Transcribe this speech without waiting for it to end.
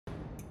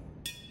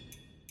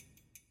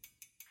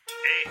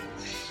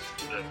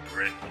the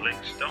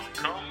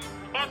Britflicks.com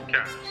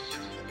podcast.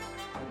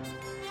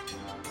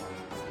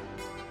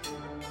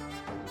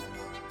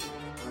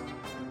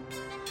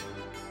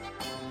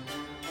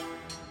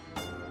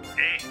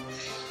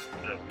 It's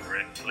the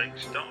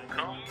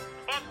Britflicks.com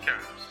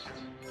podcast.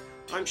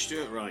 I'm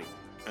Stuart Wright,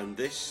 and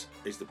this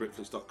is the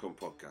Britflicks.com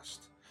podcast.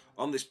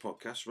 On this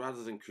podcast,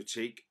 rather than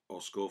critique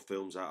or score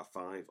films out of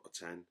 5 or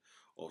 10,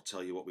 or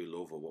tell you what we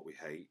love or what we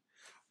hate,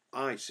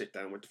 I sit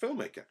down with the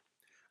filmmaker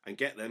and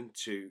get them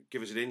to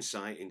give us an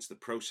insight into the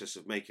process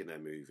of making their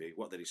movie,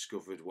 what they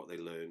discovered, what they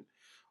learned,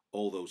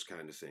 all those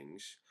kind of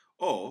things.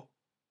 Or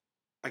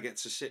I get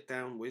to sit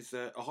down with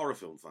a horror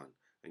film fan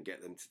and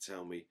get them to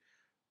tell me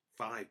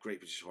 5 great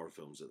British horror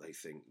films that they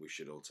think we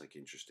should all take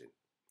interest in.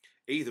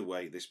 Either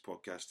way, this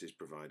podcast is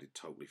provided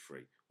totally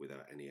free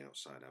without any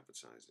outside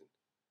advertising.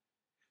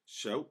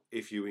 So,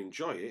 if you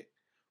enjoy it,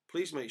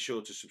 please make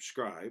sure to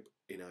subscribe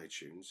in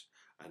iTunes,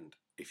 and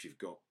if you've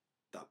got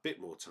that bit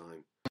more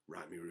time,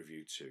 write me a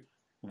review too.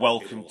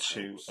 Welcome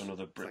to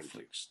another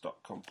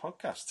Britflicks.com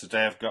podcast.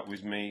 Today I've got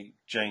with me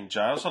Jane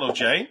Giles. Hello,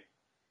 Jane.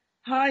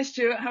 Hi,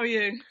 Stuart. How are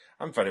you?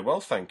 I'm very well,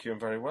 thank you. I'm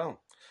very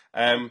well.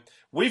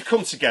 We've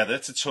come together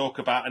to talk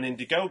about an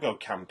Indiegogo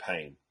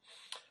campaign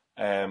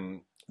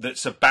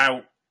that's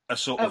about a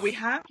sort of... We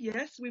have,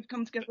 yes. We've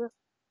come together.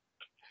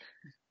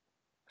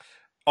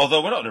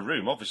 Although we're not in a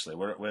room, obviously,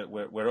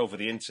 we're over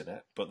the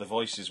internet, but the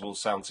voices will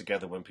sound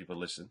together when people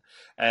listen.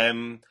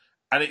 And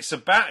it's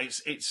about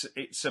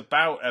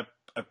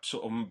a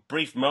sort of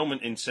brief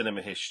moment in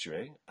cinema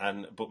history,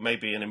 but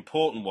maybe an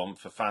important one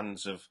for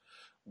fans of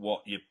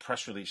what your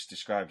press release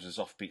describes as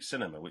offbeat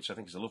cinema, which I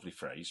think is a lovely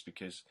phrase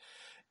because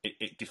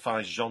it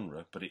defies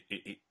genre, but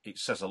it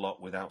says a lot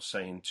without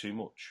saying too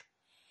much.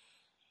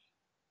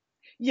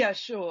 Yeah,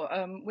 sure.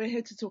 We're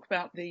here to talk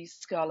about the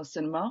Scala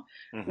Cinema,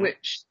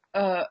 which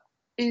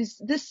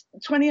is this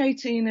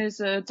 2018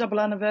 is a double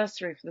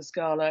anniversary for the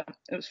Scala.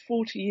 It was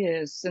 40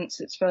 years since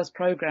its first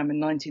programme in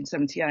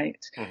 1978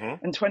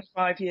 and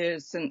 25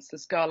 years since the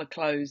Scala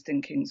closed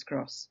in King's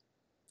Cross.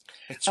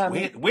 It's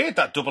weird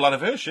that double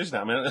anniversary, isn't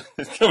it? I mean,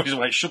 there's no reason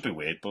why it should be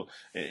weird, but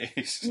it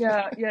is.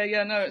 Yeah.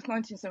 No, it's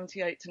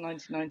 1978 to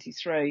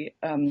 1993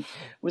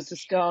 was the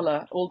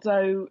Scala.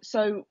 Although,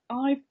 so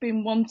I've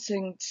been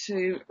wanting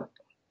to...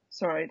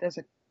 Sorry, there's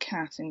a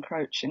cat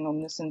encroaching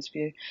on this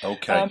interview.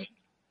 Okay.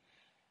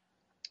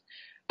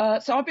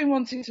 So I've been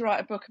wanting to write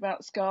a book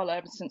about Scala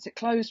ever since it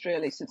closed,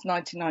 really, since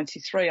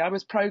 1993. I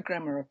was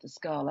programmer of the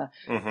Scala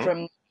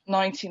from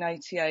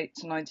 1988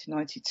 to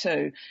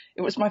 1992.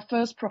 It was my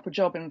first proper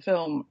job in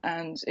film,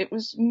 and it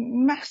was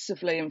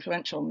massively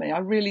influential on me. I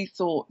really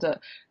thought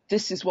that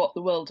this is what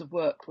the world of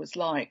work was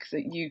like,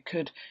 that you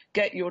could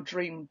get your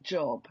dream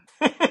job.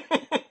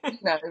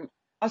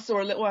 I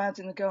saw a little ad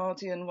in The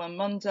Guardian one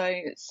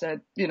Monday. It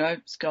said,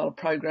 Scala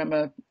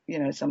programmer,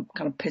 some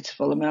kind of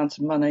pitiful amount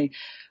of money.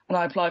 And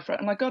I applied for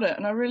it and I got it.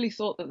 And I really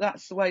thought that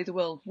that's the way the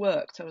world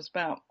worked. I was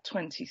about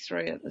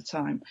 23 at the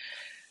time.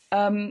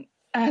 And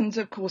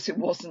of course it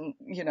wasn't,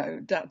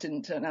 that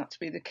didn't turn out to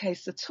be the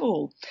case at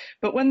all.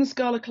 But when the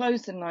Scala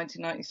closed in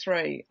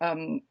 1993,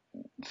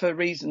 for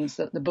reasons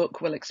that the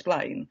book will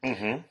explain,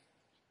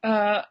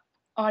 I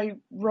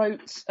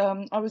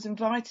was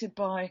invited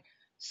by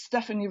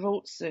Stefan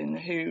Javortsin,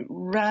 who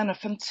ran a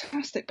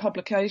fantastic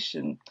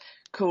publication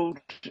called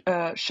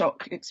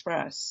Shock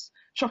Express.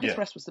 Shock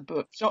Express was the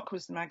book, Shock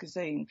was the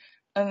magazine,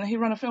 and he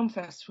ran a film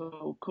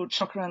festival called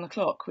Shock Around the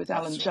Clock with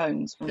Alan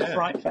Jones from the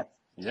Fright Fest.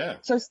 Yeah.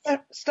 So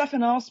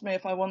Stefan asked me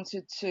if I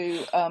wanted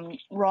to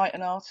write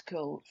an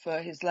article for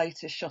his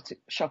latest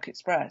Shock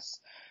Express.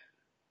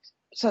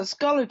 So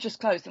Scala just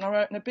closed, and I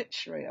wrote an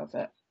obituary of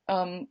it,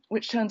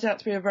 which turns out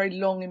to be a very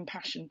long,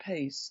 impassioned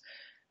piece.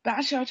 But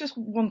actually, I just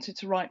wanted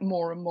to write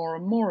more and more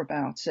and more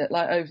about it,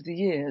 like over the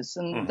years.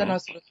 And then I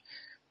sort of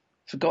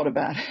forgot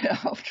about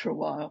it after a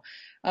while.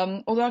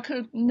 Although I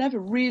could never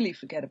really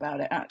forget about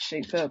it,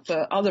 actually,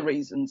 for other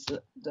reasons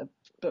that the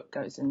book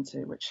goes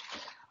into, which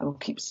I will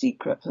keep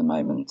secret for the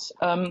moment.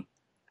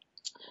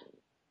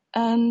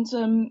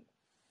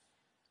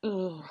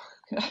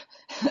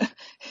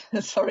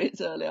 Sorry,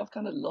 it's early. I've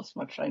kind of lost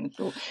my train of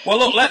thought. Well,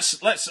 look,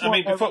 let's. I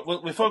mean,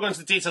 before going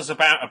into the details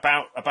about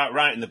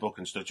writing the book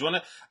and stuff, do you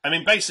want to? I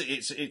mean, basically,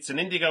 it's an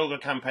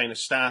Indiegogo campaign that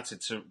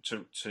started to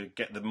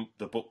get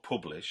the book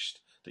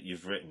published that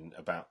you've written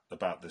about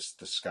the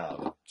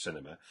Scala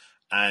Cinema,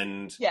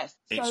 and yes,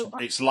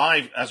 it's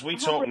live as we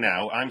talk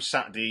now. I'm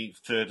Saturday,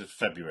 3rd of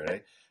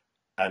February.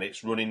 And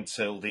it's running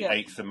till the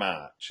 8th of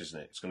March, isn't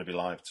it? It's going to be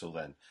live till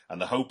then. And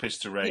the hope is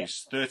to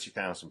raise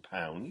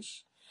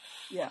 £30,000.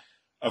 Yeah.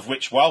 Of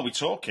which, while we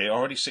talk here,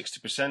 already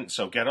 60%.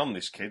 So get on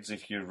this, kids,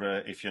 if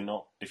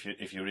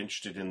you're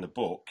interested in the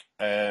book.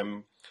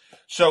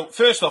 So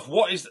first off,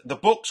 the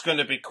book's going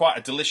to be quite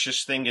a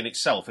delicious thing in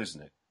itself,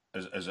 isn't it?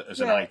 As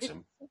an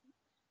item.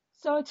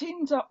 So I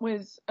teamed up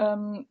with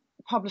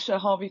publisher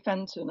Harvey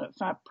Fenton at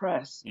Fab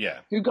Press, yeah,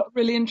 who got a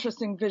really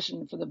interesting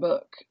vision for the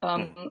book.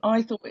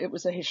 I thought it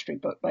was a history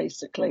book,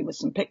 basically, with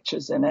some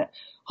pictures in it.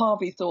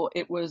 Harvey thought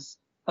it was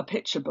a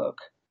picture book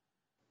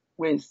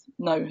with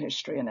no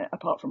history in it,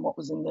 apart from what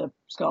was in the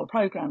Scala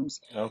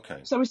programmes. Okay.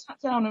 So we sat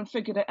down and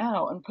figured it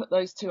out and put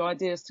those two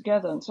ideas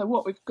together. And so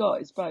what we've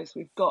got is both.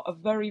 We've got a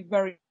very,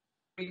 very,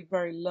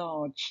 very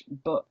large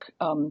book.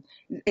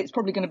 It's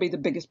probably going to be the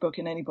biggest book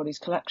in anybody's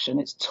collection.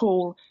 It's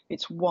tall,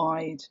 it's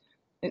wide,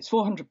 it's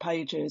 400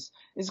 pages.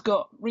 It's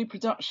got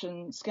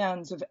reproduction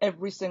scans of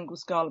every single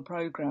Scala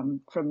programme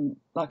from,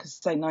 like I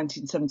say,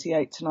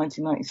 1978 to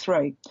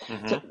 1993.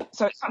 Mm-hmm.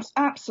 So it's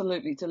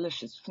absolutely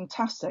delicious,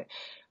 fantastic.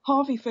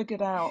 Harvey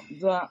figured out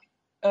that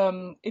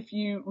if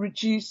you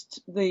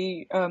reduced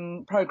the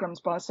programmes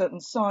by a certain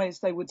size,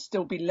 they would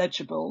still be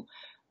legible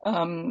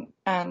and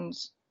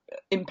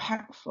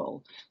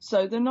impactful.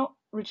 So they're not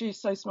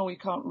reduced so small you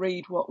can't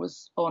read what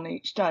was on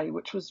each day,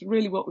 which was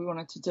really what we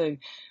wanted to do,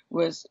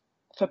 was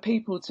for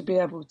people to be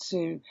able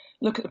to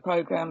look at the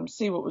programme,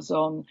 see what was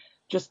on,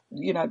 just,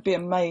 be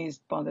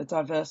amazed by the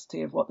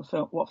diversity of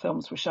what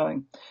films were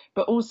showing,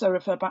 but also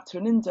refer back to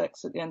an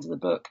index at the end of the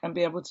book and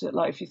be able to,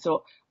 like, if you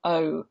thought,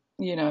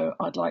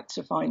 I'd like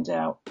to find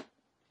out,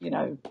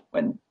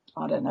 when,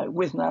 I don't know,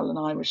 Withnell and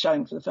I were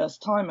showing for the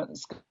first time at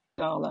the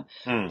Scala,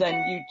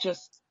 then you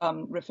just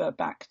refer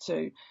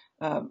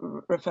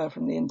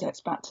from the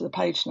index back to the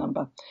page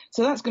number.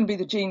 So that's going to be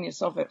the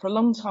genius of it. For a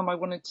long time, I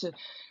wanted to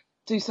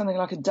do something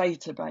like a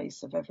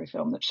database of every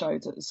film that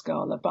showed at the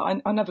Scala,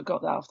 but I never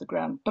got that off the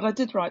ground. But I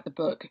did write the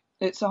book.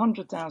 It's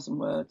 100,000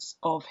 words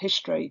of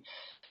history.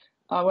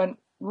 I went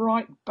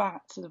right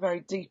back to the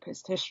very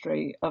deepest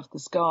history of the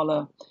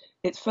Scala.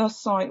 Its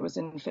first site was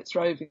in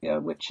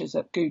Fitzrovia, which is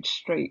at Goodge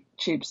Street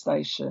Tube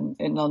Station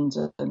in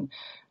London.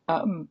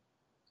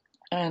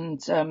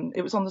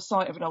 It was on the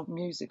site of an old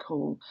music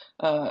hall,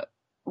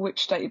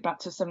 which dated back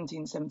to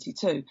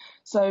 1772.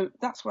 So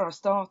that's where I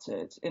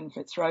started, in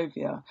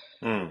Fitzrovia.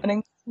 And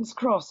in King's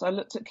Cross, I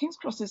looked at King's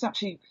Cross is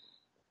actually,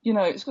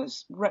 it's got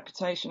this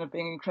reputation of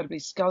being incredibly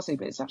scuzzy,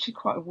 but it's actually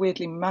quite a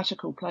weirdly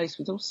magical place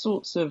with all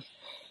sorts of,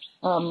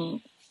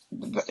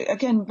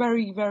 again,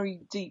 very, very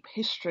deep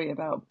history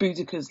about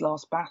Boudicca's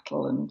last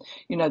battle and,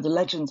 the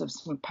legends of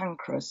St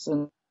Pancras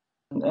and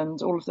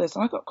all of this.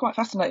 And I got quite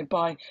fascinated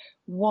by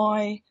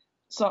why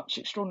such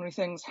extraordinary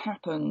things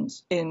happened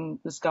in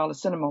the Scala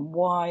Cinema,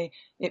 why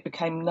it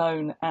became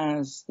known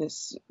as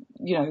this,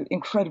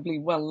 incredibly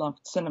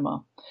well-loved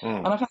cinema.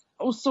 And I've had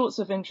all sorts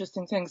of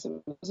interesting things.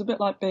 It was a bit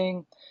like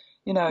being,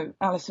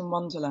 Alice in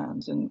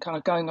Wonderland and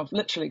kind of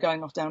literally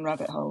going off down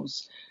rabbit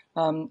holes.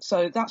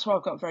 So that's why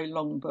I've got a very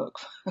long book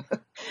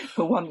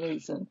for one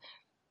reason.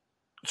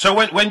 So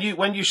when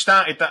you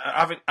started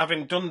that,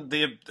 having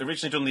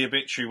originally done the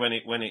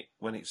obituary when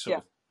it sort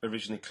of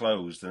originally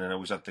closed, and then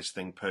always had this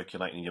thing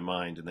percolating in your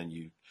mind, and then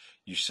you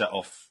set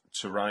off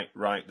to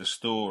write the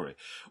story.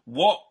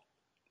 What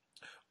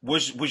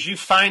was you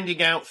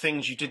finding out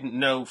things you didn't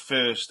know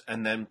first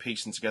and then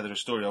piecing together a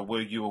story, or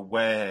were you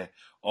aware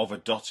of a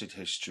dotted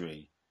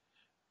history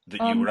that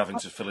you were having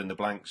to fill in the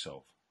blanks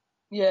of?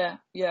 Yeah,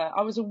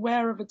 I was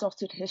aware of a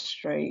dotted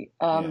history.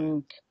 I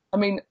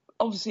mean,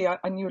 obviously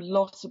I knew a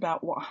lot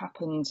about what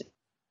happened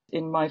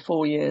in my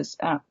 4 years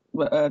at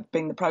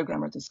being the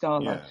programmer at the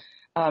Scala.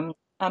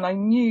 And I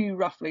knew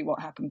roughly what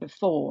happened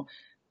before,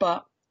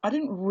 but I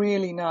didn't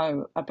really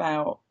know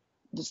about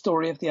the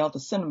story of the other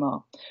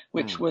cinema,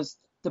 which was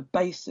the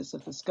basis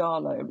of the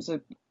Scala. It was a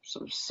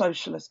sort of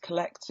socialist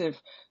collective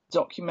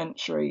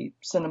documentary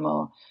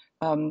cinema,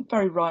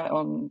 very right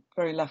on,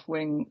 very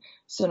left-wing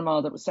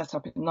cinema that was set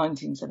up in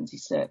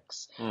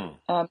 1976.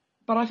 But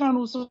I found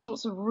all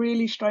sorts of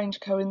really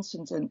strange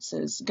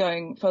coincidences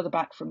going further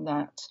back from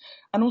that,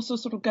 and also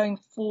sort of going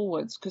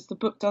forwards, because the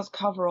book does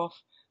cover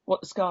off what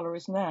the Scala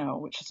is now,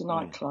 which is a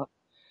nightclub.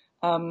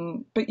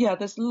 But yeah,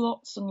 there's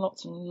lots and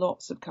lots and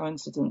lots of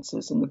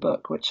coincidences in the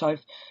book, which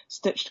I've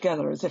stitched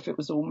together as if it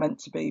was all meant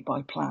to be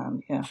by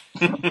plan. Yeah.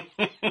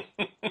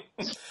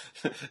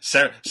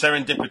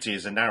 Serendipity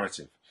is a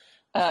narrative.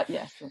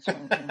 Yes, that's right.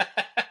 Yeah.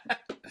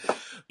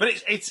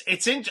 But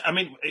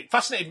it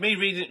fascinated me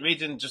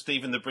reading just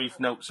even the brief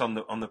notes on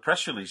the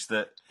press release,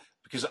 that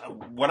because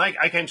when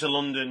I came to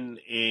London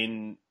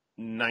in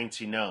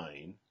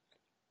 '99,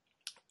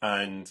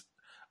 and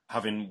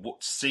having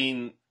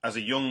seen as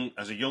a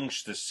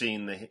youngster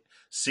seeing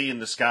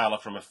the Scala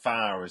from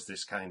afar as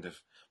this kind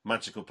of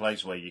magical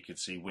place where you could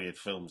see weird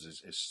films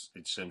is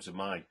in terms of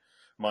my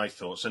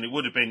thoughts. And it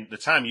would have been the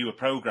time you were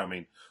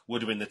programming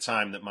would have been the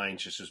time that my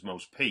interest was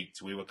most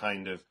peaked. We were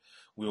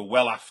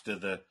well after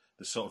the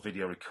sort of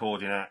video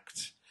recording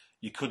act.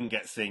 You couldn't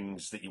get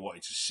things that you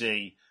wanted to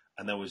see,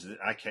 and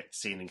I kept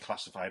seeing in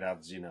classified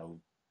ads,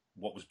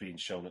 what was being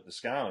shown at the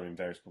Scala in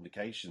various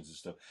publications and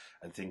stuff,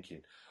 and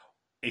thinking,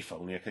 if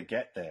only I could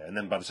get there. And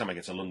then by the time I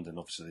get to London,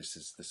 obviously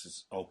this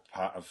is all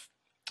part of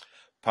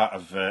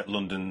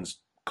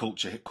London's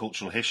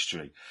cultural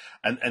history,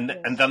 and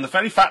then the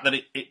very fact that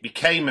it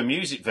became a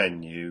music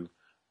venue.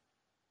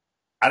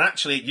 And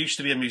actually, it used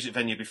to be a music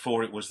venue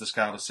before it was the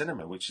Scala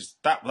Cinema, which is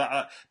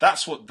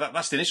that's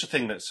the initial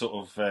thing that sort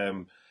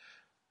of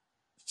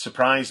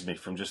surprised me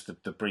from just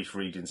the brief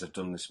readings I've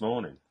done this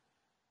morning.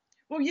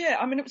 Well, yeah,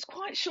 I mean, it was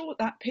quite short,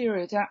 that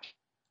period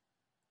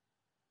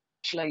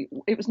actually.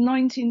 It was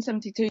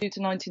 1972 to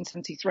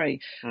 1973.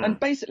 And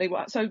basically,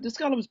 so the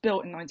Scala was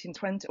built in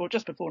 1920, or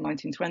just before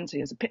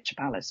 1920, as a picture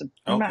palace,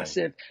 a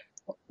massive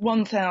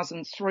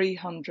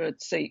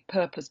 1,300 seat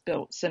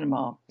purpose-built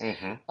cinema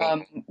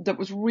that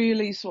was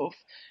really sort of,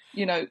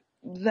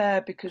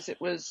 there because it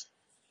was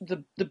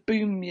the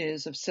boom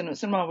years of cinema.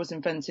 Cinema was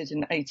invented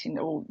in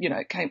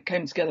it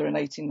came together in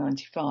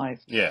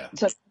 1895. Yeah.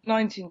 So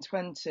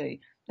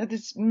 1920, had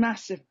this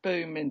massive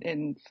boom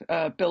in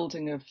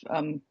building of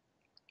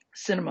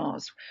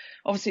cinemas.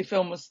 Obviously,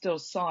 film was still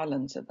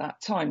silent at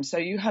that time, so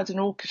you had an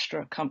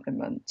orchestra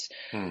accompaniment,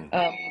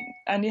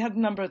 and you had a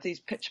number of these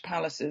picture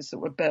palaces that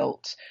were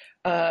built.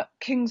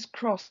 King's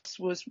Cross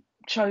was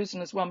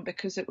chosen as one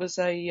because it was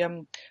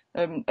a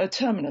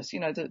terminus.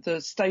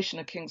 The station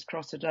of King's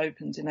Cross had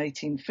opened in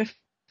 1850.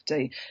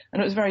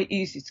 And it was very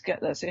easy to get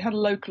there. So you had a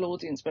local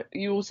audience, but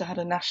you also had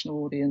a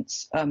national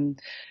audience for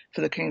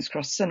the King's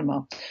Cross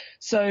Cinema.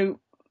 So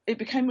it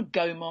became a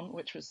Gaumont,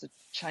 which was the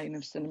chain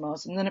of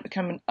cinemas, and then it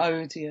became an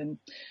Odeon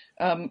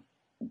by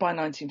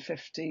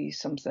 1950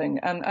 something.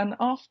 And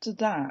after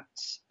that,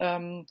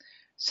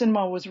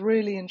 cinema was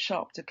really in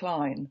sharp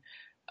decline.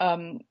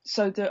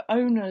 So the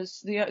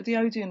owners, the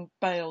Odeon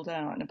bailed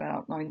out in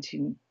about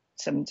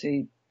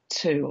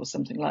 1972 or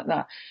something like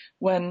that,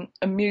 when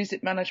a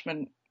music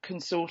management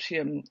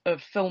consortium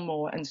of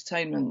Fillmore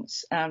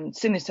Entertainments and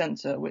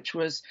Cinecentre, which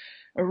was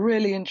a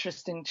really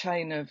interesting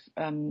chain of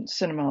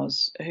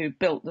cinemas who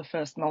built the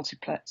first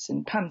multiplex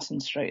in Panton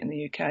Street in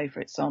the UK, for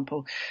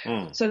example.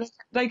 So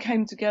they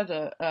came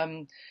together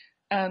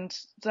and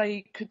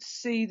they could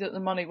see that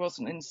the money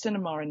wasn't in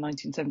cinema in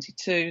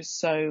 1972,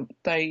 so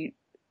they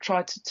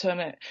tried to turn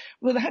it.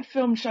 Well, they had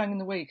films showing in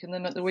the week, and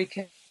then at the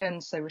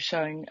weekends they were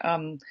showing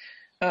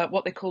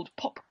what they called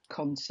pop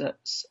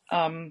concerts.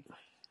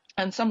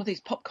 And some of these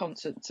pop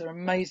concerts are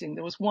amazing.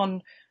 There was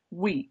one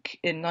week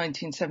in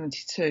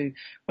 1972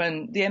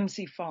 when the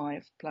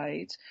MC5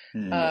 played.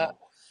 Lou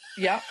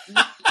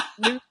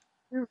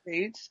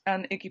Reed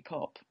and Iggy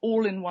Pop,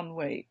 all in one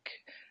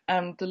week.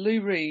 And the Lou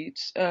Reed,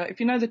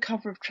 if you know the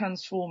cover of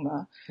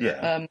Transformer,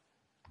 then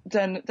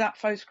that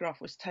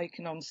photograph was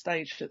taken on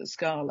stage at the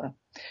Scala.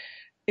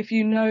 If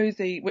you know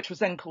which was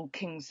then called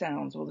King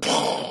Sound, or the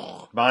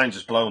Mine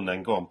just blown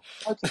then, go on.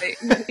 Okay,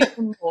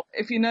 even more.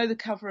 If you know the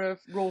cover of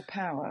Raw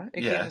Power,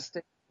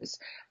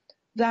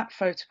 that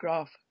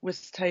photograph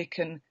was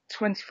taken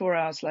 24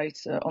 hours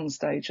later on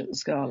stage at the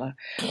Scala.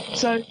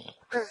 So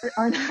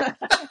I know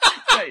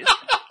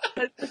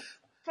there's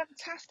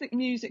fantastic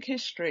music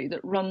history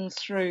that runs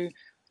through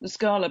the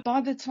Scala.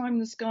 By the time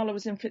the Scala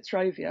was in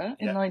Fitzrovia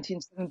in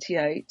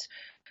 1978,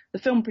 the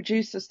film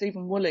producer,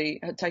 Stephen Woolley,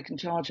 had taken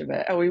charge of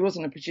it. Oh, he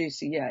wasn't a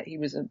producer yet. He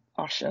was an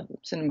usher,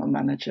 cinema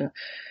manager.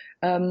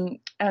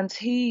 And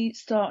he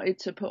started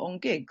to put on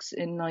gigs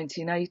in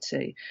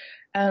 1980.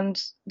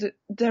 And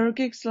there are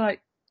gigs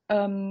like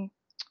Throbbing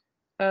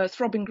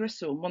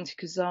Gristle, Monte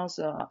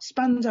Cazaza,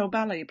 Spandau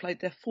Ballet played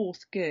their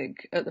fourth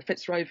gig at the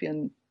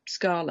Fitzrovian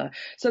Scala.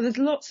 So there's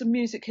lots of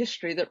music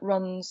history that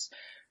runs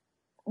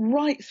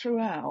right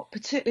throughout,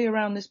 particularly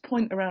around this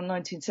point around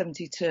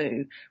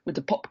 1972 with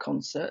the pop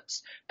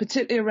concerts,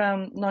 particularly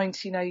around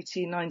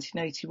 1980,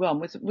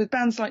 1981 with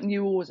bands like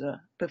New Order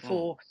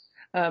before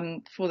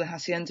the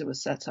Hacienda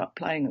was set up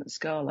playing at the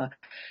Scala.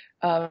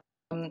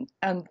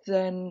 And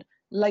then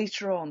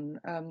later on,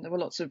 there were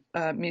lots of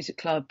music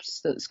clubs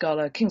that the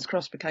Scala, King's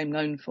Cross became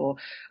known for,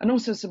 and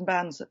also some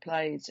bands that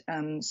played,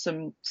 and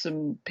some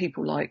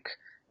people like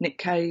Nick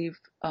Cave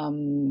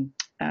and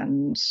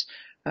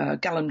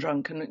Gallon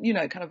Drunk, and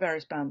kind of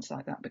various bands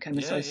like that became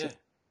associated with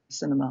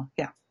cinema.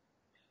 Yeah,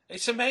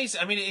 it's amazing.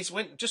 I mean, it's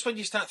when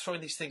you start throwing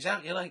these things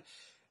out, you're like,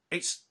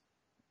 it's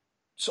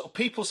sort of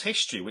people's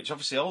history, which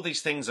obviously all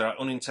these things are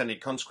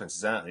unintended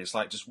consequences, aren't they? It's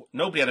like just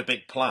nobody had a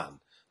big plan.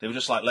 They were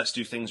just like, let's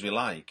do things we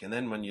like, and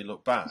then when you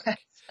look back,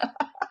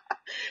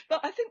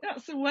 but I think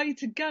that's the way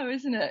to go,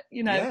 isn't it?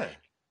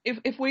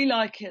 If we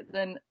like it,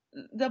 then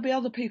there'll be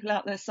other people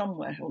out there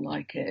somewhere who'll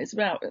like it. It's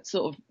about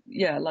sort of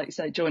like you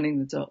say, joining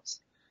the dots.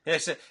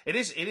 Yes,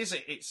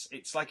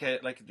 it's like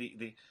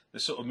the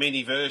sort of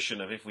mini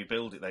version of if we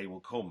build it, they will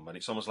come, and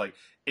it's almost like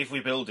if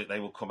we build it, they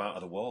will come out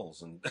of the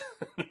walls and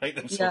make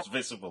themselves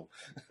visible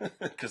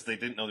because they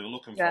didn't know they were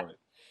looking for it.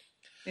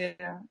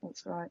 Yeah,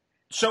 that's right.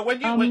 So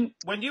when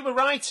you were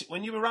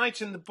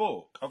writing the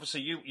book,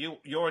 obviously you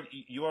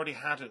already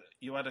had a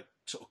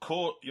sort of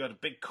core, you had a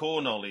big core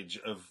knowledge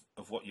of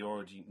what you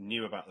already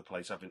knew about the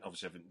place, having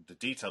the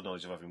detailed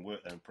knowledge of having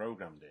worked there and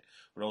programmed it,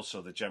 but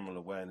also the general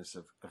awareness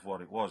of what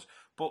it was.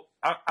 But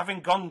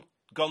having gone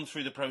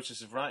through the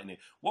process of writing it,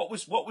 what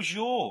was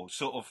your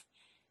sort of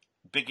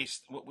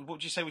biggest? What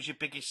would you say was your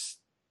biggest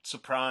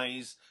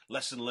surprise,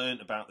 lesson learned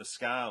about the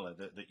Scala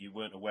that you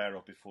weren't aware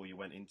of before you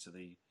went into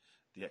the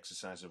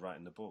exercise of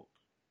writing the book?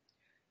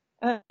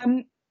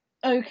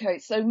 Okay,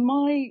 so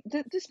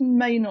this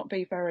may not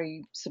be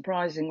very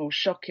surprising or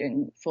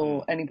shocking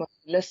for anybody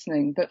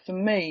listening, but for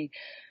me,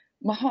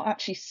 my heart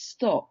actually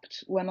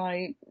stopped when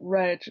I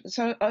read.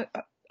 So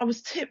I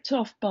was tipped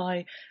off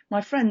by my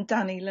friend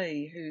Danny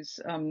Lee, who's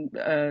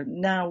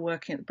now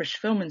working at the British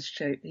Film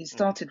Institute. He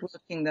started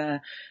working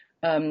there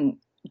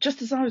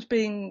just as I was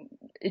being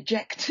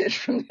ejected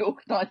from the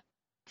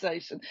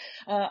organisation.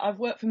 I've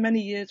worked for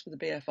many years with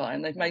the BFI,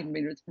 and they've made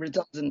me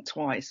redundant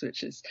twice,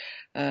 which is,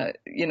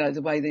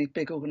 the way these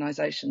big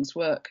organisations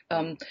work.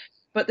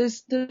 But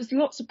there's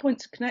lots of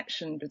points of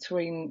connection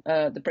between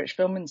the British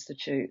Film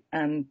Institute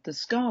and the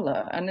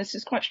Scala, and this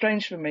is quite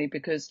strange for me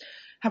because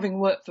having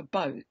worked for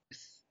both,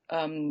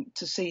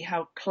 to see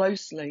how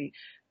closely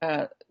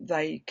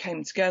they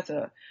came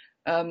together,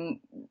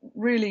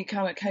 really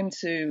kind of came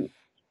to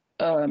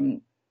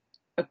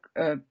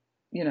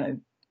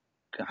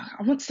I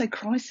wouldn't say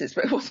crisis,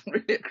 but it wasn't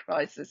really a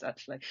crisis,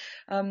 actually.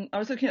 I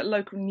was looking at a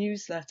local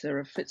newsletter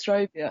of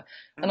Fitzrovia,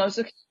 and I was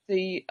looking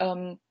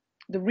at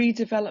the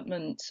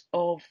redevelopment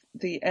of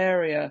the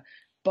area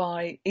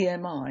by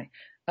EMI,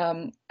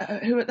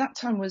 who at that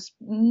time was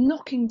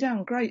knocking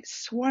down great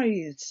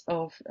swathes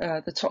of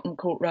the Tottenham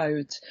Court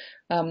Road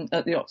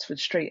at the Oxford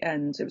Street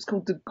end. It was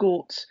called the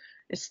Gort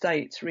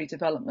Estate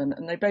Redevelopment,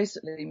 and they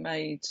basically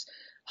made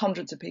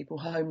hundreds of people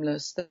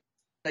homeless.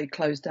 They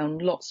closed down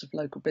lots of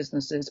local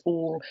businesses,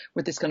 all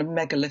with this kind of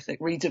megalithic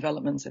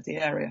redevelopment of the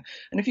area.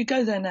 And if you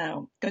go there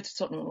now, go to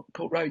Tottenham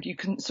Court Road, you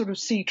can sort of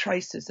see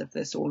traces of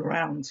this all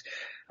around.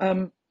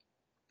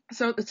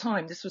 So at the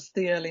time, this was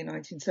the early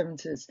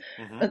 1970s,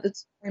 at the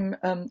time,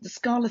 the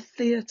Scala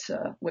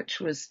Theatre, which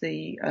was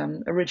the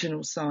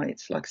original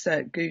site, like I say,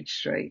 at Goodge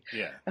Street,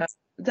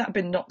 that had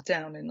been knocked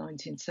down in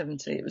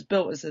 1970. It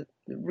was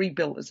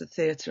rebuilt as a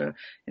theatre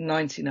in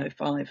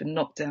 1905 and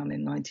knocked down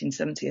in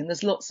 1970. And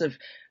there's lots of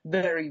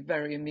very,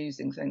 very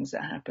amusing things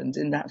that happened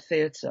in that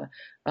theatre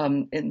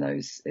in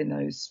those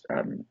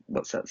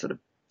what's that sort of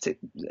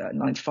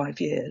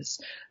 95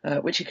 years,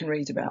 which you can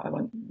read about. I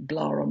won't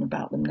blar on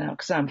about them now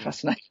because I'm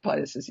fascinated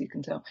by this, as you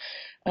can tell.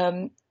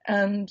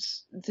 And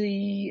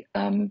the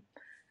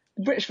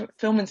British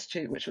Film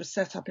Institute, which was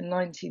set up in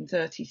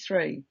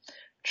 1933,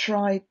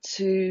 tried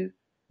to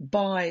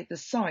buy the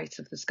site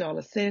of the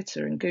Scala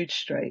Theatre in Goodge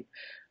Street.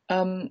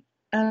 And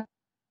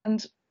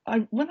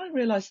when I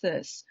realised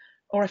this,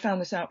 or I found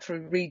this out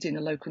through reading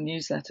a local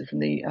newsletter from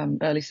the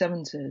early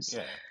 70s,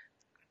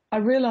 I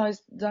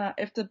realised that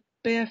if the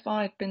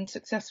BFI had been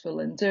successful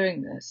in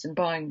doing this, in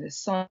buying this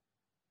site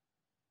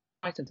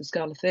of the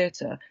Scala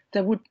Theatre,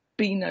 there would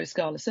be no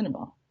Scala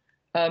Cinema.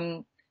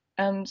 And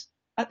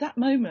at that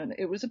moment,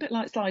 it was a bit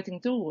like sliding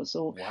doors,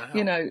 or, I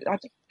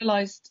just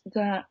realised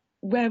that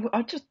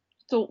I just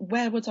thought,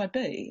 where would I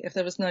be if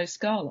there was no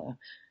Scala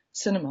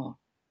Cinema?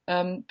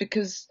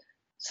 Because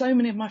so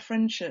many of my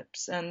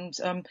friendships and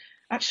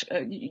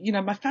actually,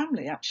 my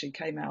family actually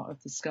came out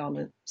of the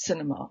Scala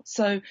Cinema.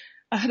 So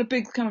I had a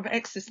big kind of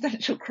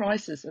existential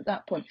crisis at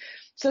that point.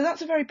 So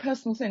that's a very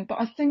personal thing.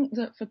 But I think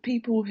that for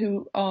people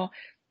who are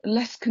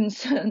less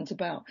concerned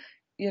about,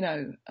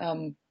 your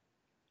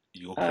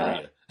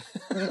career,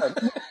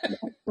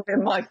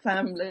 my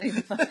family,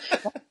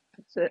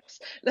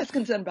 less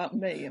concerned about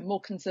me and more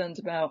concerned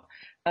about,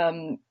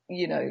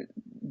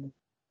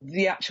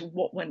 the actual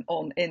what went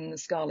on in the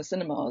Scala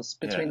cinemas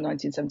between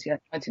 1978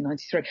 and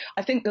 1993.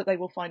 I think that they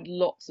will find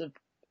lots of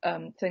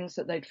things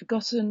that they'd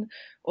forgotten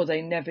or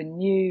they never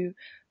knew.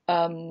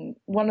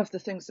 One of the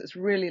things that's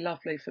really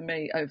lovely for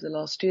me over the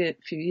last few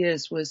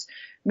years was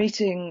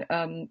meeting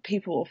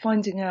people or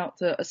finding out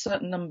that a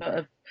certain number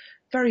of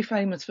very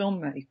famous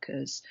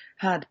filmmakers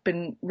had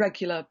been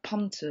regular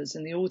punters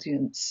in the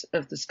audience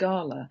of the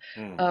Scala.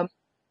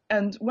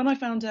 And when I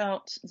found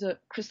out that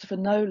Christopher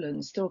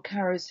Nolan still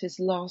carries his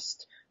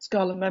last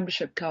Scala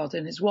membership card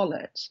in his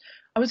wallet,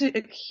 I was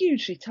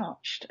hugely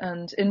touched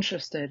and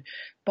interested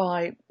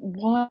by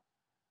why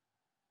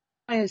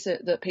is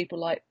it that people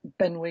like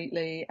Ben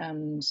Wheatley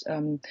and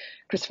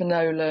Christopher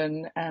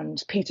Nolan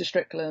and Peter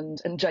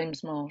Strickland and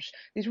James Marsh,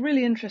 these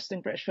really interesting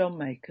British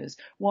filmmakers,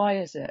 why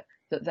is it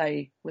that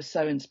they were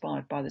so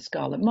inspired by the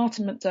Scala?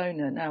 Martin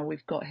McDonagh, now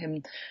we've got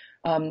him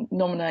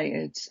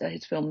nominated,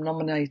 his film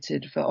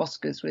nominated for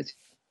Oscars with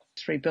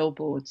 3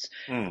 Billboards,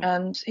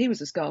 and he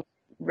was a Scala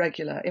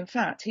regular. In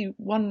fact, he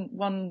won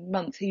one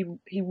month, he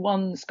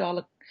won the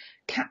Scala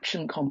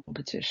caption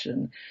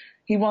competition.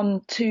 He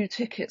won 2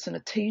 tickets and a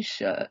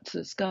T-shirt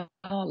to Scala,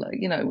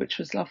 which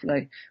was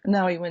lovely. And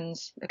now he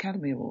wins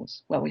Academy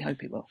Awards. Well, we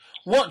hope he will.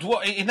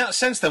 What in that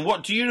sense then?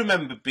 What do you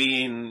remember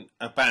being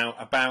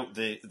about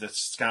the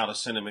Scala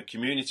Cinema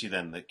community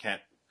then that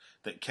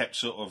kept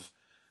sort of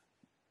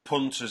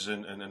punters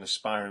and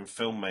aspiring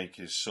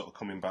filmmakers sort of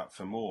coming back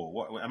for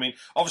more?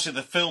 Obviously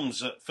the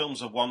films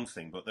are one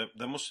thing, but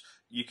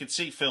you could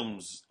see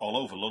films all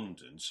over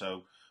London.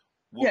 So.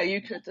 Yeah,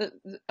 you could.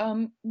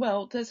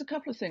 Well, there's a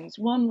couple of things.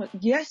 One,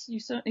 yes,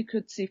 you certainly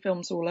could see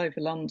films all over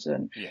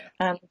London. Yeah.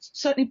 And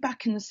certainly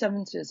back in the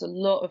 70s, a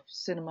lot of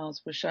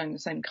cinemas were showing the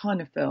same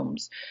kind of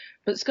films.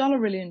 But Scala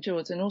really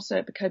endured, and also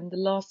it became the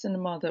last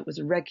cinema that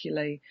was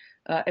regularly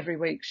every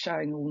week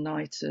showing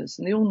all-nighters.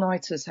 And the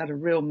all-nighters had a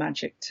real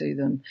magic to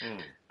them.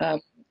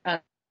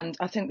 And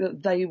I think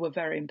that they were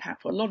very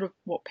impactful. A lot of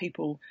what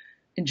people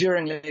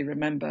enduringly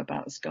remember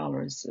about the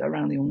Scala is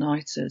around the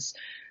all-nighters.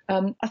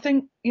 I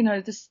think,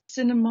 the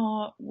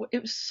cinema,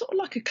 it was sort of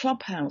like a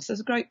clubhouse. There's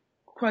a great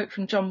quote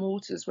from John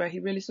Waters where he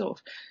really sort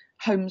of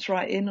homes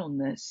right in on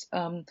this.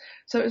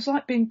 So it was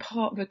like being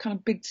part of a kind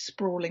of big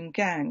sprawling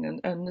gang,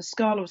 and the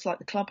Scala was like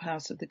the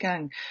clubhouse of the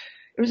gang.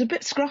 It was a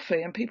bit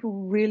scruffy and people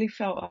really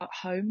felt at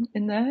home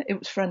in there. It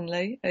was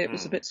friendly. It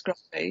was a bit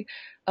scruffy.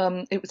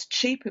 It was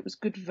cheap. It was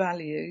good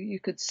value. You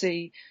could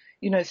see,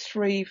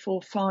 3,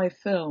 4, 5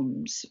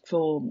 films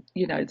for,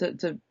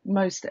 the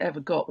most it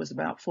ever got was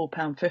about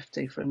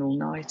 £4.50 for an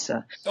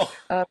all-nighter.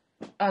 Oh.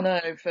 I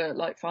know, for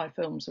like 5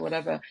 films or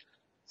whatever.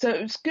 So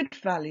it was good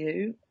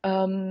value.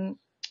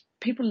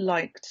 People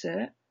liked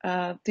it.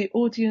 The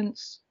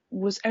audience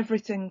was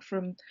everything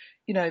from,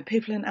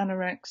 people in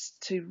anoraks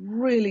to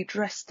really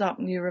dressed up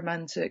new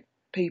romantic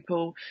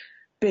people,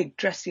 big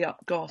dressy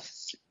up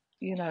goths,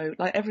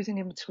 like everything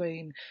in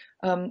between.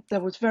 There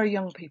was very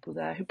young people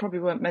there who probably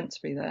weren't meant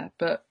to be there,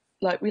 but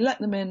like we let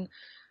them in,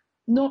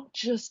 not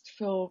just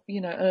for,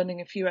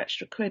 earning a few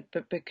extra quid,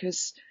 but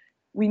because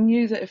we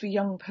knew that if a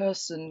young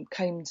person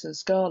came to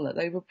Scala,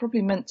 they were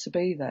probably meant to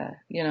be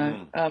there,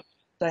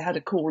 they had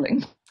a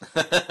calling.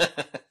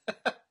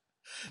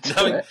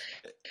 No.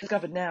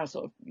 Discovered now,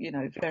 sort of,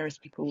 various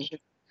people who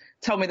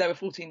told me they were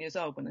 14 years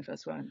old when they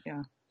first went.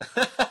 Yeah.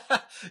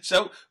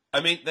 So,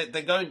 I mean,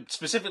 they're going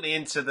specifically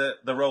into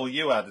the role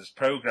you had as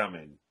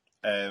programming.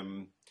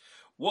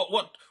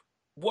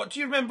 What do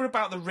you remember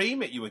about the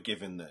remit you were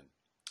given then,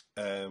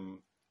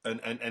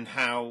 and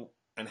how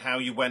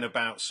you went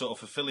about sort of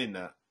fulfilling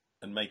that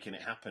and making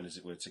it happen, as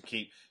it were, to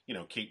keep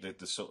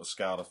the sort of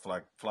Scala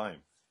flag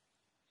flying?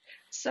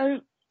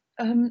 So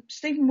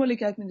Stephen Woolley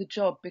gave me the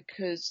job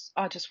because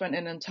I just went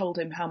in and told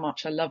him how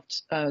much I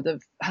loved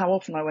how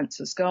often I went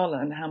to Scala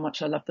and how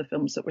much I loved the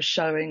films that were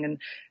showing and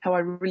how I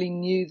really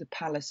knew the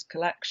Palace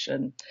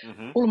collection.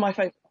 Mm-hmm. All of my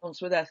favourite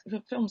films were there.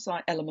 Films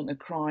like Element of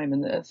Crime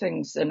and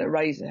things, and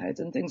Eraserhead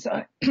and things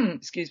that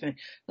excuse me,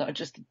 that I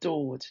just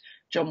adored.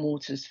 John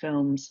Waters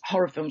films,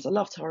 horror films. I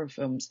loved horror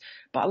films,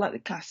 but I like the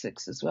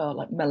classics as well,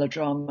 like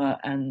melodrama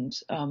and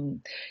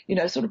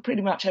sort of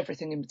pretty much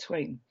everything in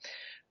between.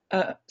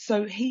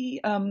 So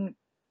he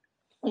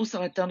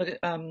also I'd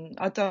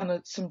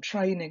done some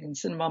training in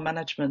cinema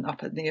management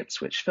up at the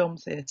Ipswich Film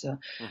Theatre.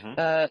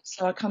 Mm-hmm.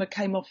 So I kind of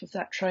came off of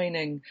that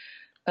training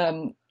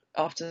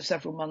after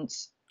several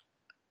months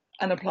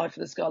and applied for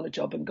the Scala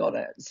job and got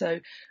it. So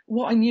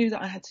what I knew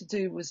that I had to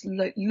do was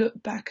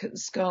look back at the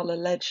Scala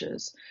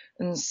ledgers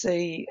and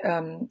see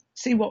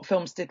what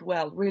films did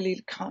well,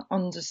 really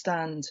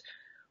understand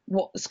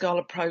what the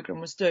Scala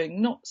programme was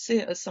doing, not see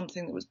it as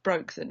something that was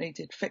broke that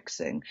needed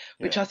fixing,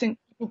 which I think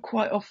people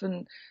quite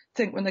often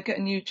think when they get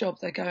a new job,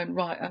 they're going,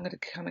 right, I'm going to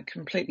kind of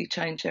completely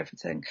change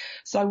everything.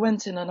 So I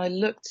went in and I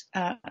looked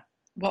at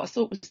what I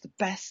thought was the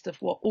best of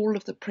what all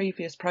of the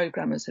previous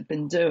programmers had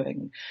been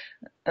doing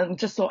and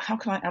just thought, how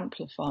can I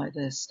amplify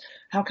this?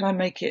 How can I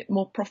make it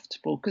more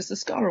profitable? Because the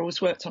Scala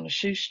always worked on a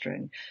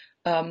shoestring,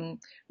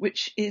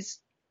 which is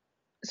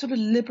sort of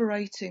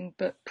liberating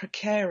but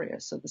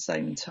precarious at the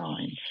same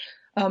time.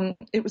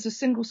 It was a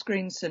single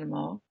screen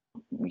cinema.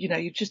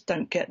 You just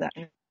don't get that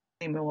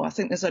anymore. I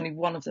think there's only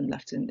one of them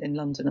left in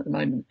London at the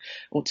moment,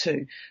 or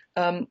two.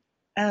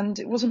 And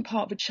it wasn't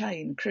part of a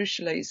chain,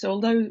 crucially. So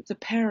although the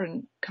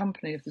parent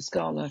company of the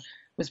Scala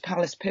was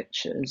Palace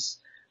Pictures,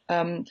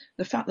 the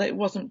fact that it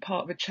wasn't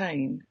part of a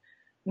chain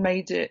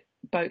made it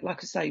both,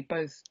 like I say,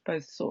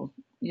 both sort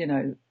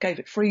of, gave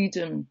it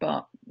freedom,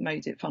 but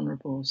made it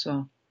vulnerable as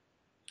well.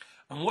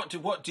 And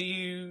what do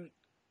you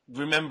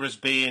remember as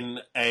being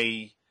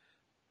a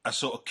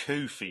sort of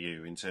coup for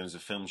you in terms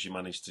of films you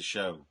managed to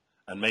show,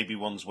 and maybe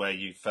ones where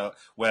you felt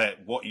where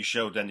what you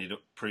showed ended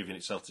up proving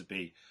itself to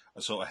be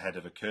a sort of ahead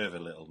of a curve a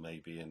little,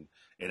 maybe, and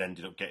it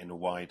ended up getting a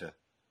wider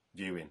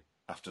viewing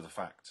after the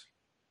fact?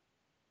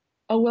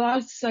 Oh, well,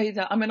 I'd say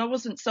that. I mean, I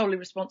wasn't solely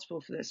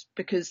responsible for this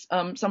because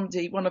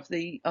one of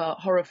the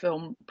horror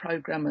film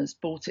programmers,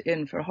 brought it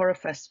in for a horror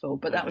festival,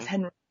 but that was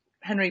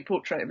Henry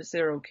Portrait of a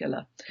Serial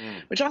Killer,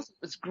 which I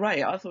thought was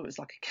great. I thought it was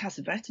like a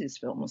Cassavetes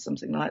film or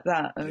something like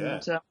that.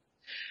 And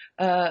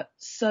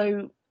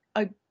so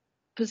I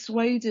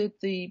persuaded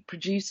the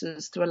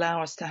producers to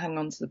allow us to hang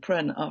on to the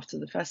print after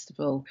the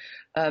festival.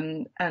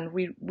 And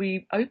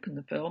we opened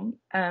the film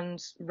and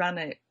ran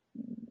it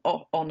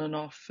on and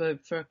off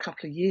for a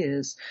couple of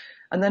years.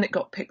 And then it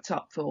got picked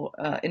up for,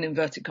 in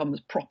inverted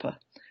commas, proper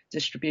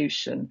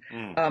distribution,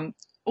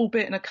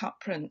 albeit in a cut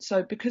print.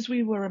 So because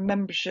we were a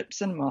membership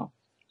cinema,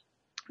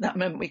 that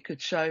meant we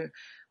could show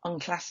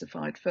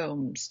unclassified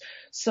films.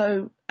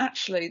 So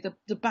actually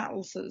the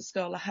battles that the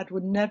Scala had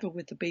were never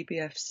with the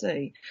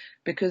BBFC,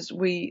 because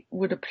we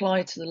would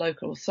apply to the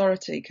local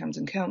authority,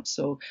 Camden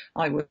Council,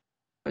 I would,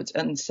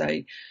 and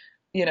say,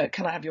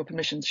 can I have your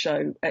permission to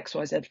show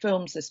XYZ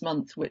films this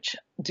month which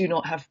do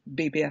not have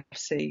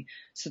BBFC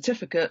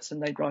certificates?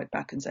 And they'd write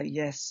back and say,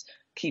 yes,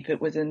 keep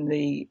it within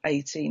the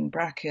 18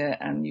 bracket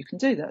and you can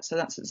do that. So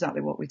that's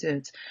exactly what we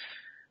did.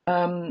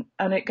 And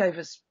it gave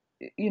us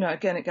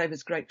again, it gave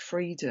us great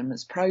freedom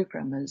as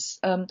programmers.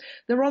 There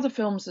are other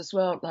films as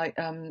well, like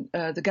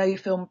the gay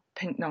film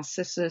Pink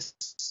Narcissus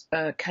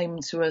came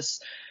to us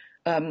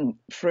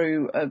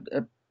through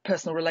a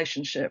personal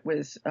relationship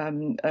with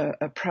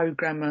a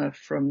programmer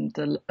from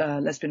the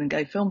Lesbian and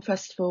Gay Film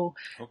Festival.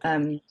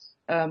 Okay.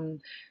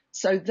 And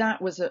so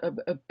that was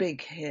a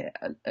big hit.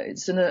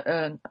 It's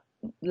a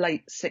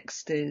late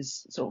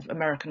 60s sort of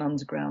American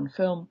underground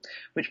film,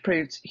 which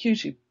proved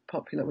hugely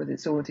popular with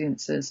its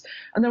audiences.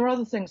 And there were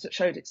other things that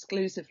showed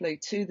exclusively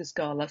to the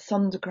Scala.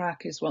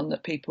 Thundercrack is one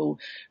that people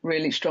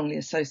really strongly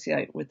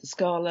associate with the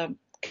Scala,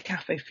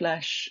 Café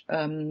Flesh.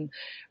 And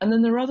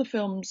then there are other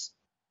films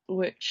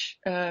which,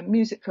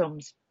 music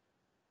films,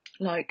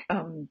 like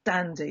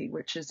Dandy,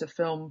 which is a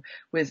film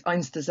with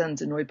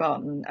Einstürzende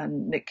Neubauten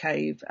and Nick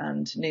Cave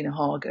and Nina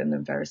Hagen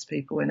and various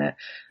people in it.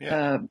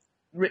 Yeah.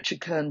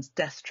 Richard Kern's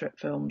Death Trip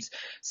films.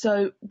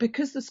 So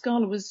because the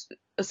Scala was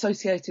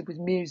associated with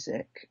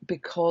music,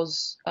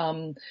 because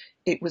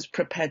it was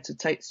prepared to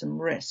take some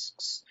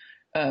risks,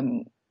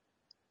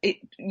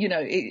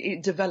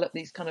 it developed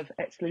these kind of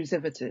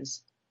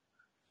exclusivities.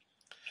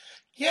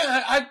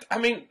 Yeah, I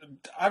mean,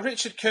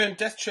 Richard Kern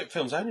Death Trip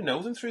films, I only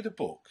know them through the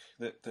book,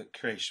 the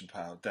Creation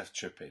Power, Death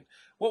Tripping.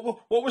 What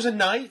was a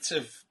night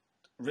of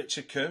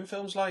Richard Kern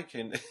films like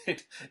in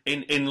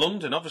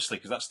London, obviously,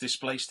 because that's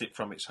displaced it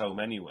from its home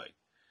anyway?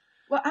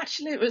 Well,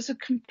 actually, it was a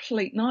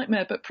complete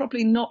nightmare, but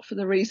probably not for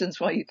the reasons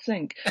why you'd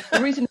think.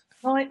 The reason it was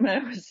a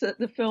nightmare was that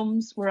the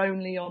films were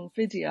only on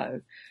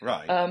video.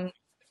 Right.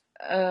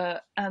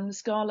 And the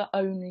Scala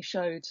only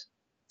showed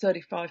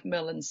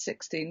 35mm and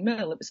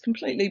 16mm. It was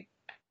completely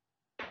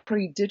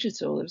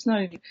pre-digital. There was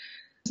no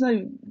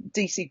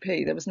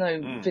DCP. There was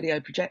no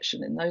video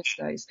projection in those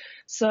days.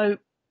 So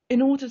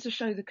in order to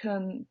show the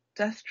Kern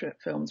Death Trip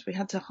films, we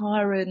had to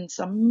hire in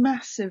some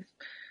massive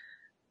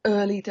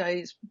early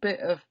days bit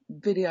of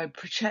video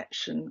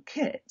projection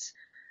kit,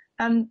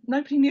 and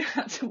nobody knew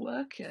how to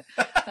work it.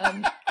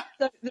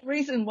 So the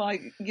reason why,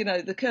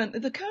 the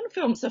Kern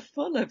films are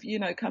full of,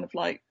 kind of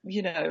like,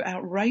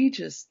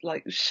 outrageous,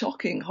 like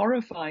shocking,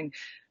 horrifying,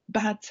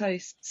 bad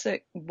taste,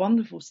 sick,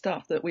 wonderful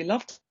stuff that we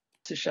loved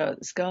to show at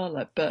the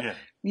Scala. But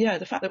yeah,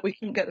 the fact that we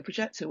couldn't get the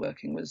projector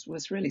working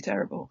was really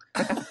terrible.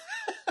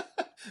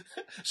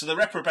 So the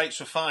reprobates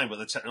were fine, but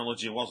the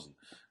technology wasn't.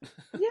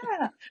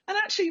 Yeah. And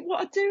actually,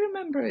 what I do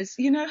remember is,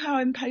 how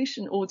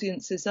impatient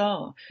audiences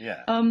are.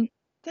 Yeah.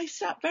 They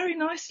sat very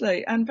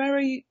nicely and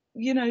very,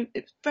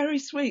 it's very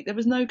sweet. There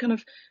was no kind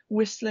of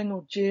whistling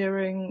or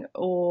jeering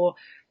or,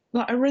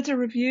 like, I read a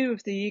review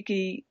of the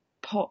Iggy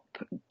Pop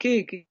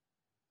gig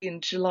in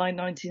July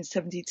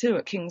 1972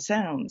 at King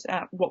Sound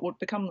at what would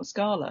become the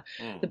Scala,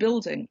 the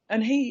building.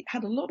 And he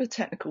had a lot of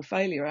technical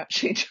failure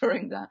actually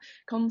during that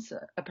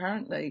concert,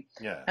 apparently.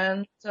 Yeah.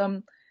 And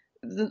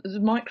the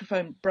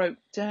microphone broke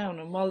down,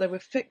 and while they were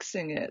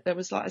fixing it, there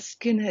was like a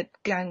skinhead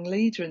gang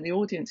leader in the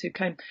audience who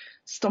came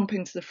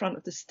stomping to the front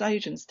of the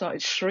stage and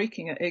started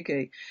shrieking at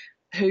Iggy,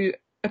 who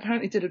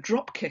apparently did a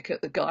drop kick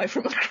at the guy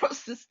from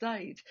across the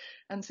stage,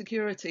 and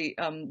security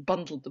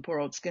bundled the poor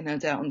old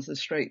skinhead out onto the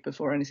street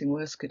before anything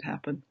worse could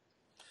happen.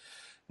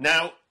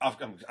 Now,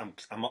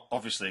 I'm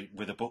obviously,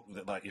 with a book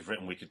that you've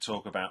written, we could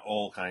talk about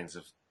all kinds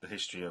of the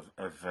history of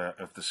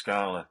the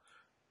Scala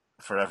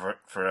forever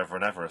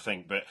and ever, I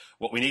think. But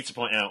what we need to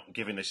point out,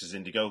 given this is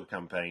Indiegogo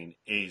campaign,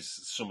 is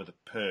some of the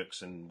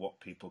perks and what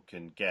people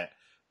can get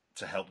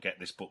to help get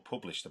this book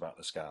published about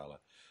the Scala.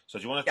 So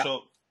do you want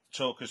to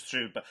talk us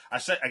through? But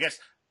I guess,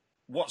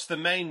 what's the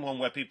main one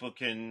where people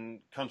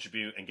can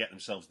contribute and get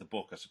themselves the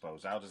book, I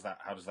suppose? How does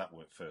that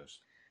work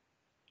first?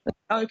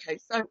 Okay,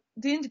 so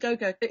the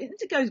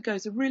Indiegogo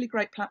is a really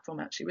great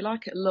platform, actually. We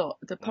like it a lot.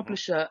 The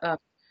publisher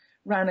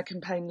ran a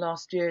campaign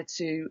last year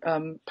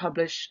to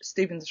publish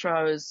Stephen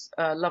Thrower's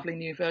lovely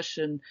new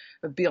version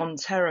of Beyond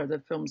Terror, the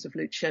films of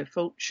Lucio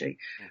Fulci.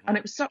 And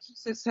it was such a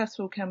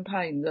successful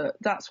campaign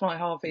that's why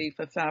Harvey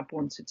for Fab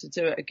wanted to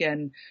do it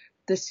again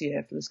this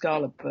year for the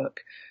Scala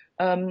book.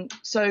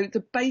 So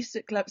the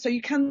basic level, so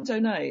you can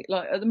donate.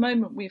 Like at the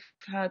moment, we've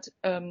had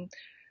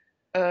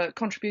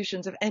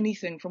contributions of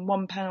anything from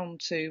 £1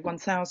 to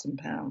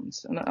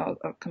 £1,000, and I'll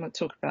kind of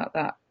talk about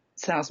that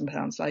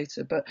 £1,000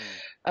 later. But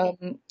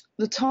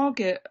the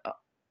target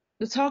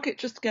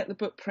just to get the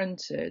book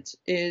printed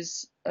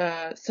is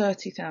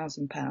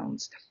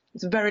 £30,000.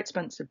 It's a very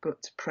expensive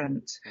book to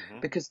print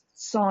because of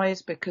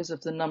size, because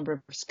of the number of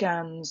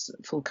scans,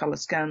 full colour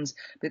scans,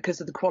 because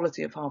of the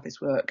quality of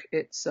Harvey's work.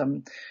 It's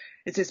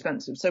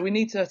expensive. So we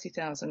need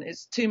 30,000.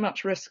 It's too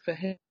much risk for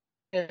him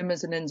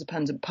as an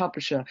independent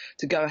publisher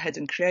to go ahead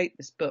and create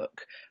this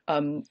book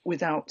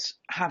without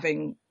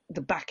having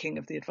the backing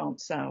of the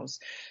advanced sales.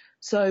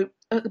 So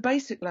at the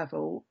basic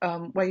level,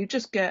 where you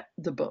just get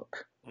the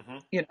book,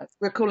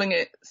 we're calling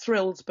it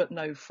Thrills but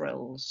No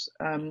Frills.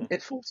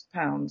 It's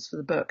 £40 for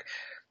the book.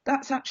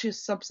 That's actually a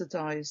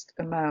subsidised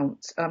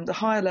amount. The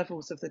higher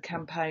levels of the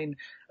campaign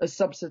are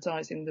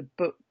subsidising the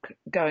book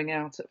going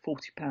out at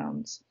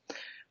 £40.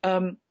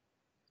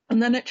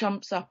 And then it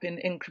jumps up in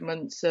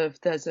increments of,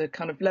 there's a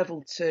kind of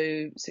level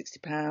 2,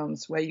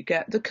 £60, where you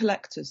get the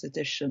collector's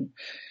edition.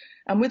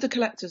 And with the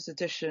collector's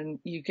edition,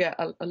 you get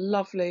a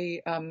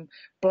lovely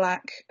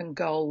black and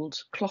gold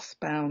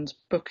cloth-bound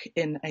book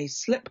in a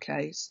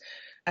slipcase.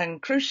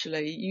 And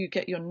crucially, you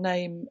get your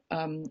name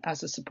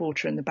as a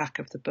supporter in the back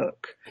of the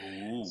book.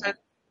 Ooh. So,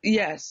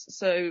 yes.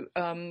 So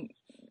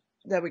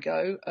there we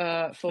go,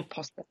 for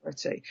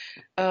posterity.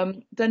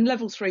 Then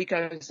level 3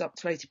 goes up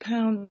to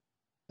 £80.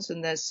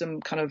 And there's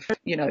some kind of,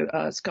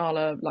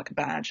 Scala, like a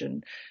badge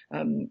and,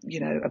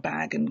 a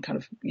bag and kind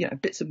of,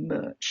 bits of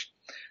merch.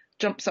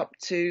 Jumps up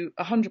to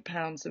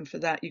 £100, and for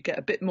that you get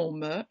a bit more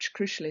merch,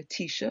 crucially a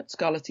T-shirt,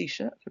 Scala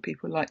T-shirt for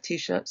people who like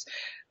T-shirts,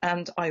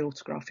 and I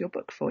autograph your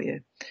book for you.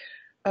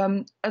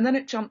 And then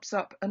it jumps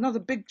up, another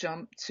big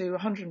jump, to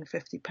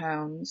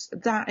 £150.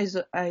 That is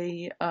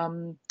a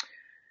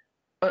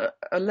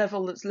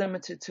level that's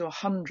limited to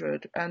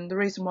 100, and the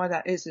reason why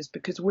that is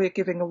because we're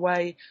giving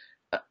away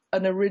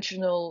an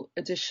original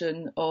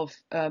edition of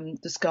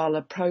the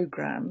Scala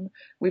program.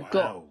 We've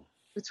got,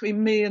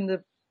 between me and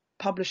the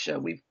publisher,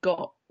 we've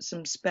got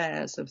some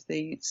spares of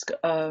the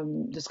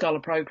Scala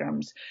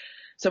programs.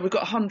 So we've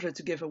got 100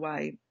 to give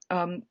away.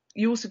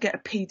 You also get a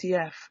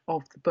PDF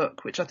of the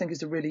book, which I think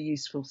is a really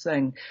useful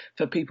thing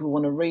for people who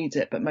want to read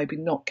it, but maybe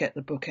not get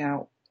the book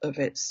out of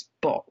its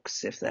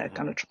box if they're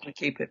kind of trying to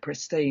keep it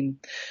pristine.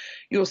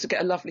 You also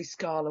get a lovely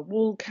Scala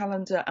wall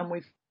calendar, and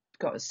we've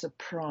got a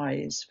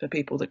surprise for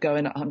people that go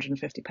in at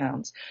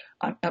 £150.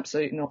 I'm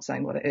absolutely not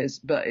saying what it is,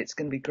 but it's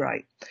going to be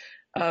great.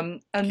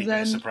 And Keep then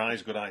it a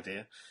surprise, good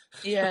idea.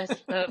 Yes,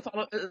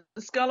 the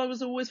Scala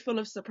was always full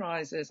of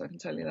surprises, I can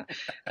tell you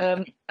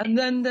that. And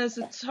then there's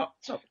a top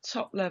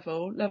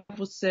level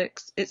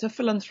 6. It's a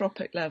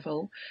philanthropic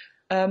level.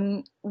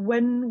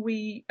 When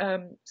we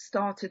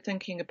started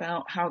thinking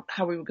about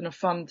how we were going to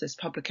fund this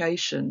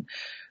publication,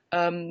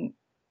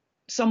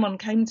 someone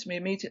came to me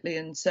immediately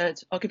and said,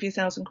 "I'll give you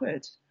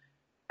 £1,000."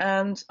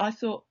 And I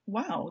thought,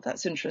 wow,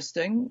 that's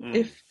interesting.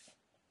 If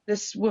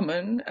this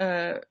woman,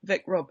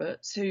 Vic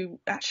Roberts, who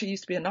actually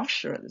used to be an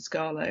usher at the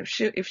Scala,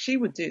 if she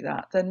would do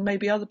that, then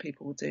maybe other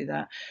people would do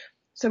that.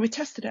 So we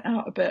tested it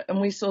out a bit,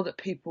 and we saw that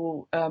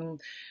people,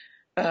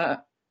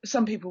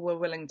 some people were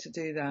willing to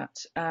do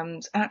that.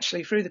 And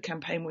actually, through the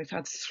campaign, we've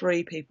had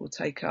 3 people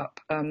take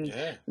up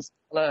the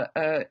Scala.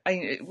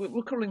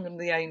 We're calling them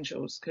the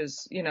angels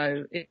because,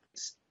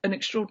 it's an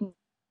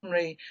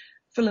extraordinary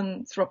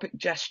philanthropic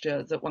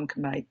gesture that one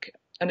can make,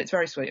 and it's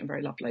very sweet and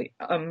very lovely.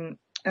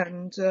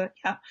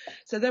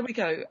 So there we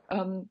go.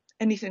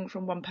 Anything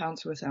from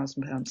 £1 to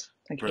 £1,000.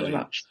 Thank you very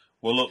much.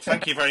 Well, look,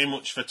 thank you very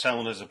much for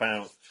telling us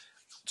about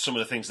some of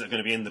the things that are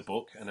going to be in the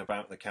book and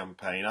about the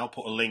campaign. I'll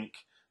put a link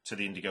to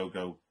the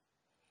Indiegogo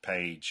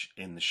page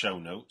in the show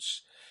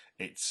notes.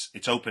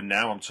 It's open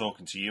now. I'm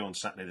talking to you on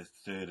Saturday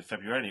the 3rd of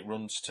February, and it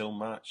runs till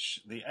March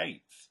the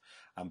 8th.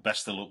 And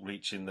best of luck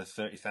reaching the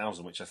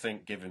 30,000, which I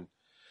think, given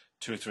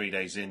 2 or 3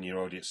 days in, you're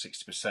already at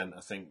 60%.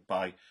 I think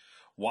by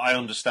what I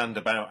understand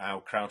about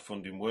how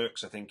crowdfunding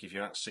works, I think if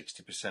you're at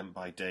 60%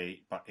 by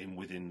day, but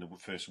within the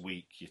first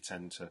week, you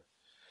tend to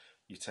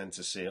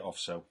see it off.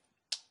 So,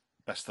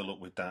 best of luck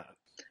with that.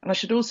 And I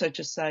should also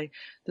just say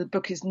the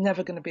book is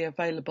never going to be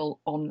available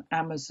on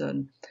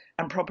Amazon,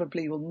 and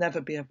probably will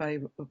never be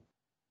available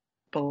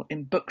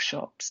in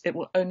bookshops. It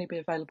will only be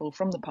available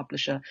from the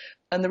publisher,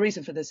 and the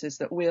reason for this is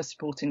that we are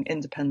supporting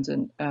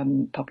independent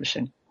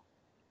publishing.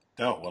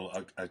 Oh well,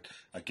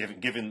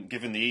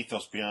 given the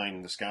ethos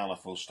behind the Scala,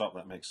 full stop,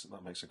 that makes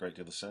a great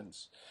deal of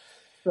sense.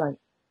 Right.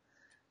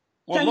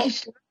 Well,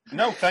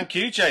 thank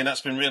you, Jane.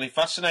 That's been really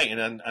fascinating,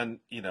 and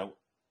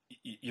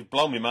you've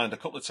blown my mind a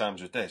couple of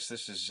times with this.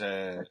 This is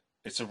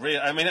it's a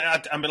real. I mean,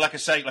 like I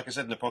said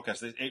in the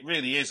podcast, it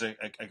really is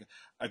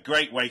a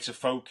great way to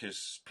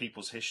focus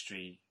people's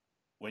history.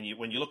 When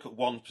you look at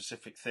one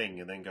specific thing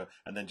and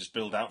then just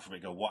build out from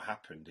it, go what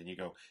happened, and you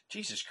go,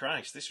 Jesus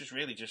Christ, this was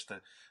really just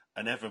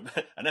an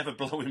ever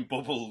blowing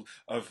bubble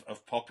of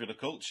popular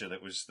culture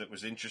that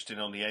was interesting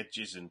on the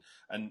edges,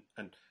 and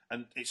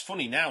it's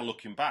funny now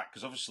looking back,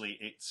 because obviously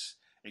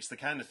it's the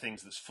kind of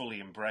things that's fully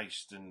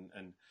embraced and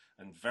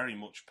very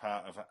much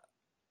part of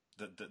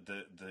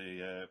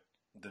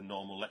the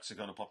normal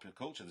lexicon of popular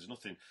culture. There's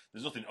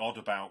nothing odd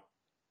about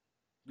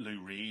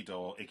Lou Reed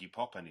or Iggy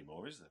Pop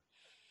anymore, is there?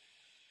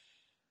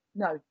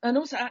 No, and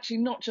also actually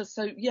not just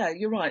so. Yeah,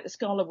 you're right. The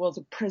Scala was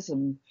a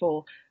prism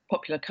for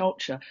popular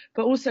culture,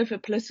 but also for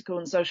political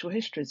and social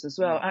histories as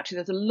well. Actually,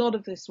 there's a lot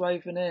of this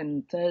woven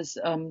in. There's,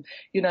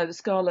 the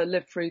Scala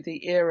lived through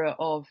the era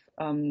of,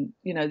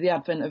 the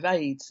advent of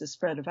AIDS, the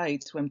spread of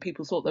AIDS, when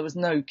people thought there was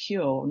no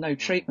cure, no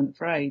treatment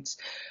for AIDS.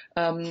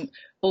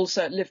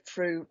 Also, it lived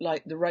through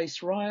like the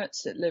race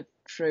riots. It lived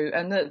through,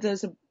 and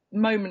there's a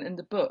moment in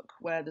the book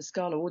where the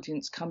Scala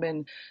audience come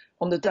in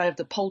on the day of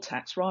the poll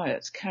tax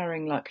riots,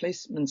 carrying like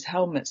policemen's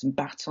helmets and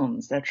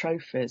batons, their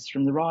trophies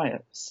from the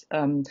riots.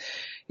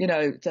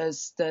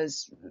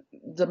 There's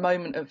the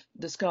moment of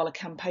the Scala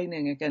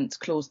campaigning against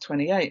Clause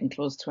 28 and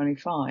Clause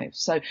 25.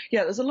 So,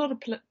 yeah, there's a lot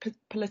of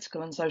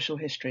political and social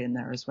history in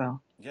there as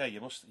well. Yeah,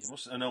 you must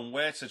have known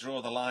where to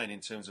draw the line in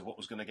terms of what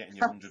was going to get in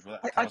your 100,000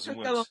 I could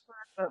words. go on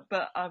forever,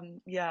 but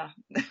yeah.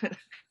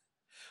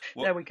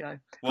 Well, there we go.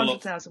 Well,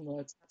 100,000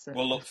 words. That's it.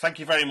 Well, look, thank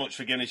you very much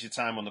for giving us your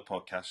time on the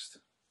podcast.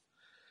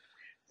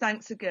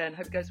 Thanks again.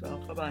 Hope it goes well.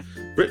 Bye-bye.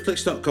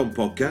 Britflicks.com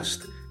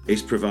podcast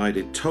is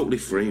provided totally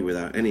free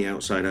without any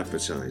outside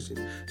advertising.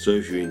 So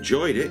if you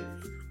enjoyed it,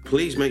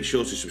 please make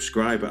sure to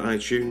subscribe at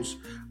iTunes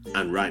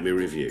and write me a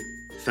review.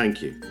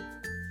 Thank you.